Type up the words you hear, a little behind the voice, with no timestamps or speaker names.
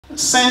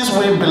Since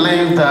we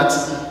believe that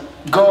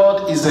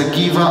God is the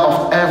giver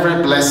of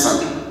every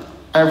blessing,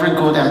 every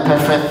good and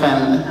perfect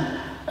thing,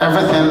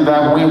 everything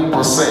that we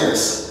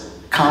possess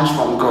comes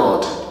from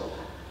God,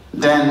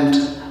 then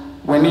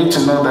we need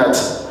to know that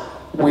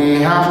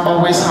we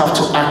always have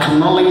to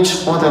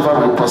acknowledge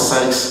whatever we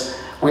possess.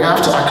 We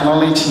have to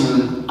acknowledge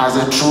Him as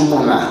a true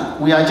owner.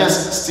 We are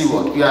just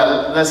steward. We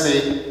are, let's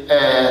say,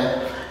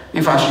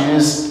 if I should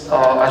use, or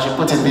I should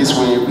put it this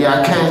way, we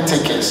are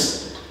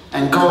caretakers.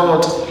 And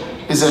God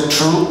is a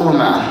true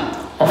owner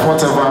of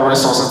whatever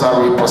resources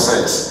that we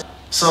possess.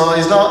 So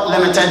it's not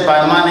limited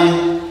by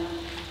money.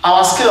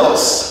 Our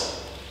skills.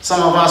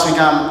 Some of us, we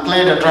can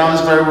play the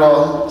drums very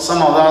well.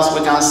 Some of us,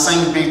 we can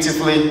sing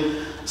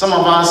beautifully. Some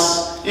of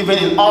us, even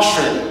in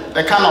ushering,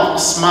 the kind of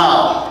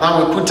smile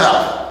that we put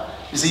up,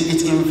 you see,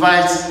 it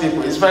invites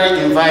people. It's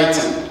very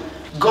inviting.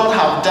 God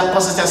has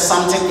deposited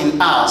something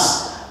in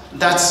us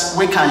that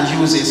we can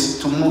use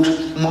it to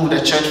move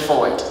the church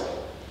forward.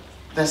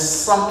 There's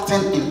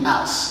something in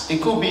us.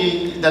 It could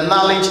be the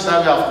knowledge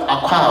that we have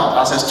acquired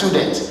as a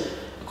student.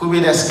 It could be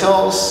the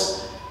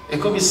skills. It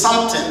could be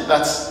something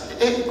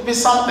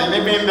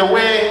maybe in the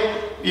way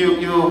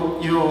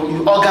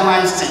you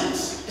organize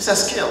things. It's a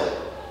skill.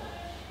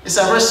 It's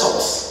a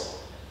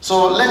resource.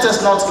 So let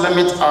us not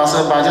limit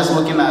ourselves by just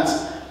looking at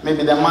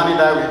maybe the money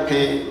that we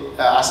pay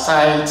as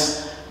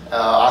tithes,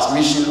 as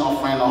mission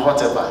offering or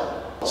whatever.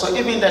 So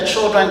even the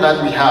children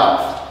that we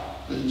have,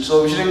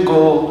 so we shouldn't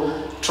go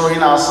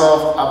throwing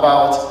ourselves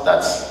about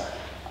that.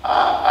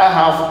 I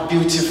have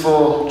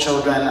beautiful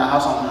children. I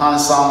have some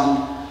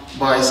handsome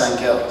boys and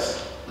girls.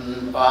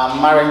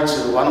 I'm married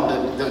to one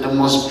of the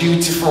most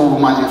beautiful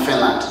women in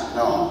Finland.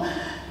 No,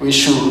 we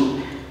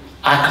should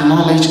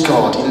acknowledge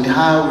God in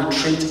how we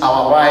treat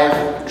our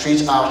wife, we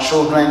treat our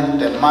children,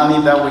 the money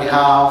that we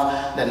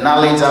have, the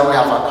knowledge that we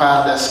have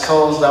acquired, the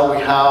skills that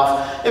we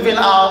have, even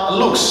our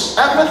looks,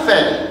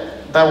 everything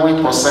that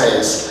we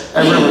possess,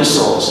 every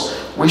resource,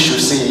 we should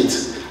see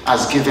it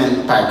as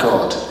given by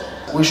God.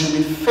 We should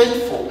be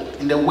faithful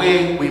in the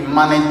way we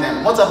manage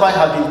them, whatever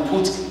has been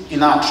put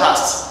in our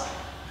trust.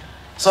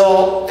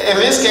 So in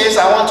this case,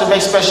 I want to make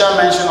special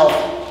mention of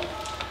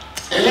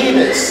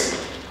leaders.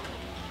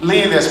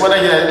 Leaders, whether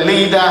you're a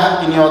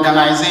leader in your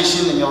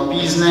organization, in your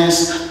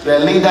business, you're a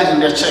leader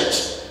in the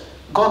church.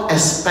 God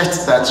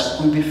expects that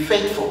we be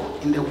faithful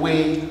in the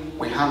way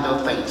we handle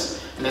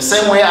things. In the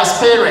same way as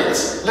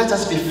parents, let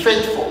us be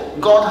faithful.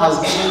 God has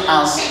given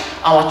us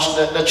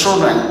the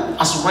children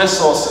as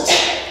resources.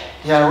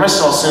 They are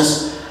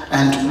resources,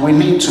 and we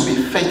need to be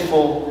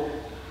faithful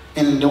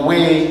in the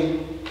way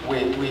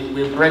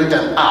we bring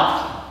them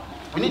up.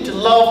 We need to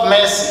love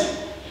mercy.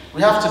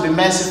 We have to be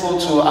merciful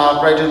to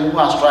our brethren who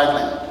are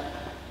struggling.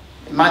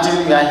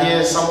 Imagine you are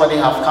here, somebody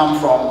have come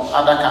from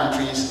other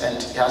countries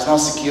and he has not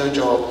secured a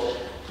job.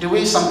 Do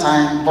we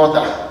sometimes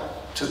bother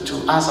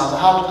to ask us,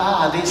 how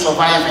are they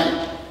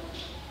surviving?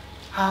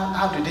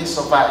 How do they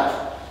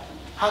survive?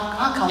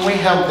 How can we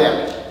help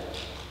them?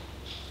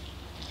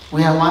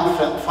 We are one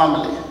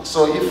family.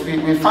 So if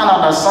we find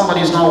out that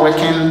somebody is not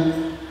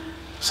working,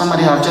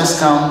 somebody have just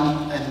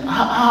come, and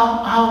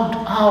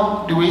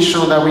how do we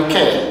show that we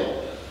care?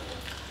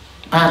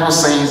 The Bible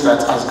says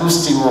that as good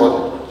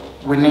steward,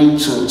 we need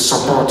to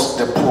support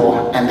the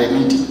poor and the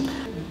needy.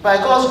 By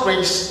God's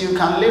grace, you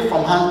can live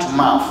from hand to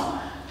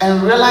mouth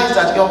and realize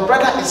that your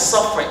brother is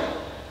suffering.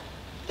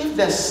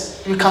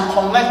 If you can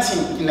connect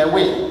him in a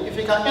way, if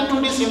you can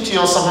introduce him to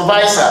your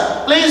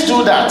supervisor, please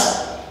do that.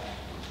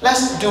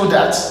 Let's do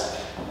that.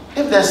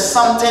 If there's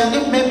something,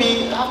 if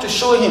maybe you have to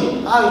show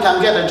him how you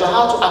can get a job,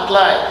 how to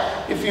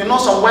apply. If you know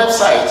some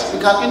websites,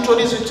 we can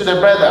introduce you to the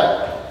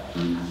brother.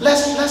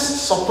 Let's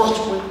support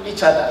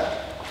each other.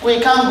 We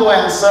can't go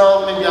and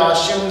sell maybe our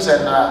shoes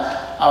and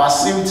our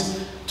suit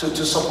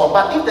to support.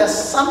 But if there's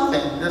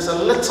something, there's a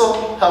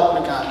little help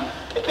we can.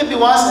 Maybe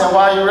once in a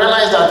while you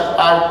realize that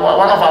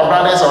one of our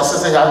brothers or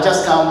sisters have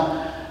just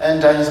come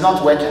and he's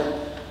not working.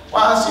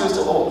 Once you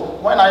say, oh,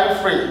 when are you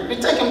free?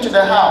 We take him to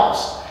the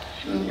house.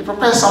 You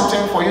prepare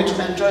something for you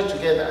to enjoy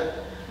together.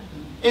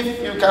 If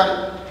you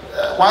can,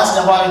 once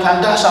in a while you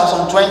can dash out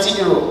some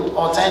 20 euro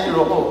or 10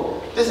 euro.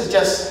 Oh, this is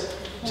just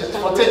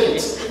for take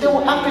it. They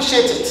will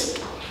appreciate it.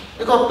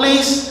 Because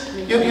please,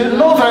 you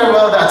know very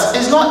well that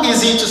it's not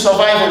easy to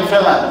survive in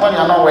Finland when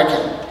you're not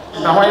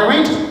working. Now when you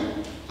read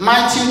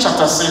Matthew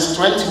chapter 6,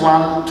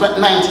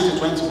 19 to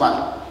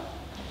 21,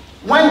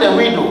 when the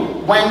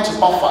widow went to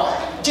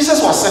offer,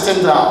 Jesus was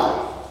sitting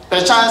down.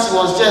 Perchance he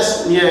was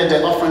just near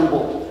the offering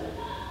bowl.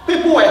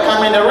 People were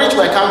coming, the rich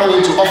were coming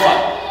in to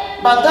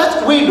offer. But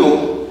that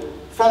widow,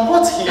 from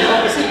what he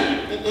knows,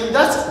 in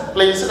that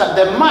place, that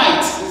the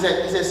mite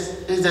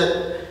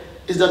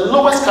is the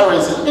lowest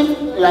currency.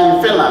 If you are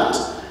in Finland,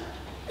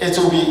 it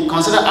will be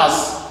considered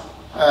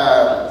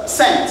as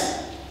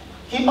cent.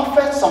 He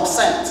offered some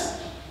cent.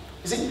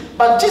 You see,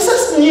 but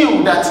Jesus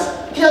knew that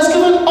he has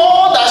given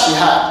all that she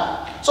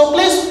had. So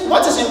please,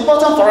 what is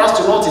important for us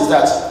to note is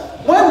that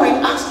when we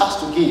ask us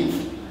to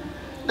give,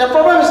 the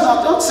problem is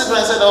not, don't sit there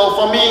and say, oh,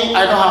 for me,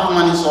 I don't have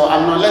money, so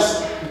I'm not,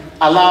 let's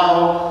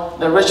allow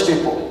the rich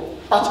people.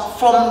 But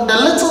from the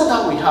little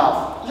that we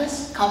have,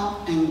 let's come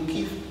and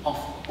give of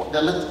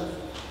the little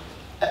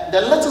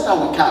that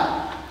we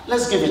can.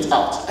 Let's give it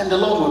out, and the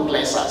Lord will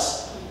bless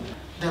us.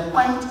 The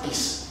point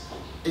is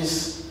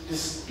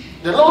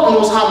the Lord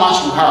knows how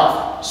much you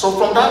have. So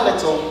from that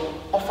little,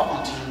 offer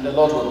unto him, the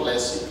Lord will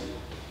bless you.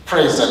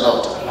 Praise the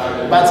Lord.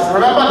 But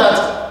remember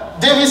that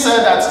David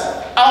said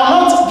that I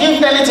will not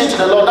give anything to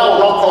the Lord that will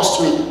not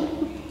cost me.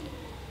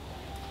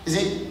 You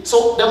see?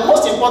 So the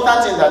most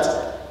important thing that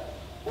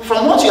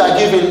from what you are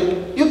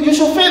giving, you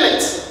should feel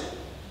it.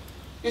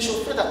 You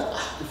should feel that,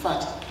 in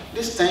fact,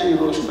 this 10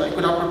 euros, I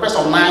could have prepared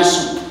some nice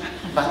soup,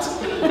 but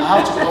I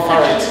have to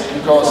offer it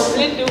because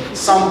I need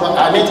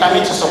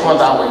to support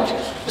that way.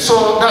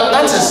 So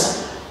that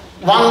is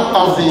one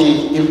of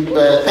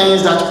the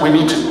things that we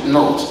need to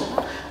note.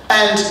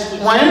 And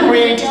when you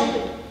read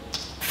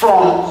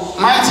from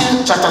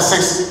Matthew chapter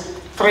 6,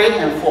 3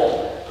 and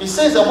 4, it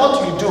says that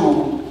what you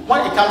do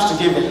when it comes to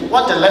giving,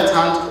 what the left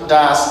hand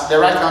does, the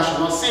right hand should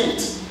not see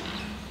it.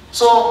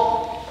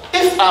 So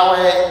if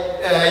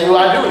you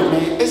agree with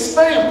me, it's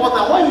very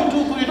important when you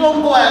do, you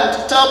don't go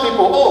and tell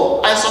people,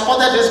 oh, I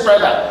supported this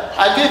brother,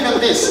 I gave him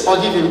this or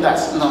give him that.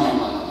 No.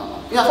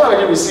 You have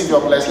already received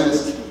your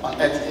blessings on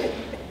earth here.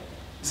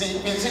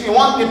 See, you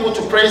want people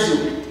to praise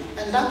you,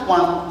 and that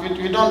one,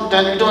 you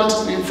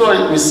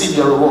don't receive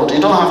your reward. You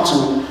don't have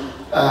to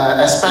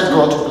expect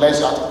God to bless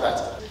you out of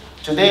that.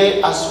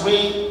 Today, as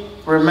we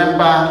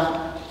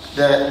remember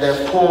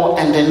the poor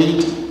and the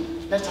needy,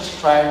 let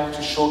us try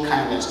to show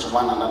kindness to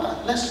one another.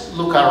 Let's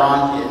look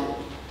around here.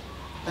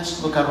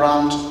 Let's look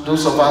around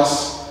those of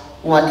us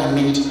who are in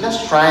need.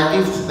 Let's try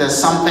if there's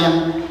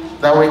something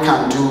that we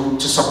can do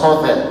to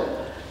support them.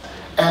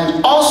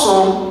 And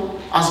also,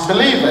 as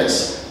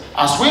believers,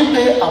 as we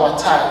pay our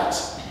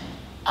tithes,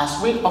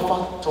 as we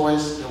offer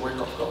towards the work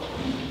of God,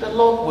 the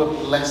Lord will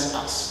bless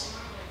us.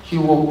 He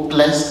will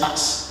bless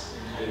us.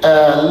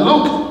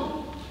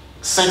 Luke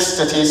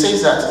 6:38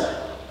 says that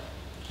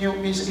you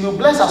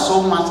bless us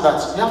so much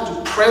that you have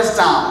to press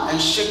down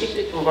and shake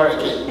it over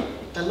again.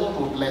 The Lord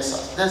will bless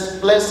us. There's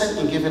blessing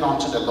in giving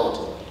unto the Lord.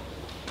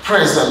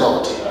 Praise the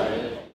Lord.